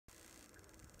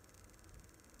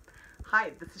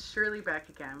Hi, this is Shirley back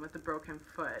again with the broken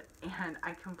foot, and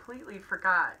I completely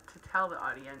forgot to tell the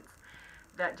audience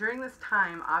that during this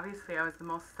time, obviously I was the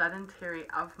most sedentary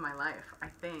of my life, I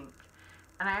think,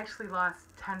 and I actually lost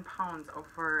 10 pounds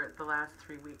over the last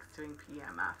 3 weeks doing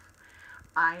PEMF.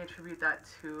 I attribute that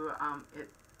to it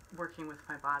working with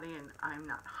my body, and I'm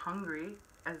not hungry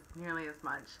as nearly as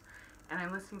much, and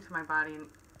I'm listening to my body and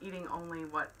eating only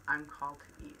what I'm called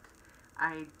to eat.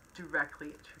 I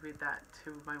directly attribute that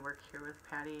to my work here with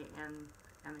Patty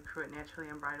and the crew at Naturally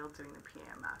Unbridled doing the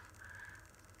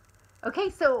PEMF. Okay,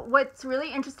 so what's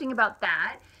really interesting about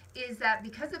that is that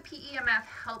because the PEMF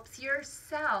helps your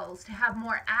cells to have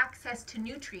more access to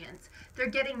nutrients, they're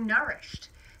getting nourished.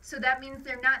 So that means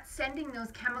they're not sending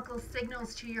those chemical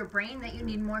signals to your brain that you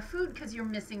need more food because you're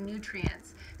missing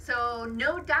nutrients. So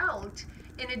no doubt,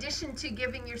 in addition to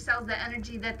giving your cells the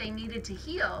energy that they needed to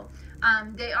heal,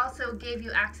 they also gave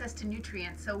you access to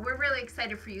nutrients. So we're really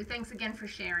excited for you. Thanks again for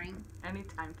sharing.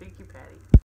 Anytime. Thank you, Patty.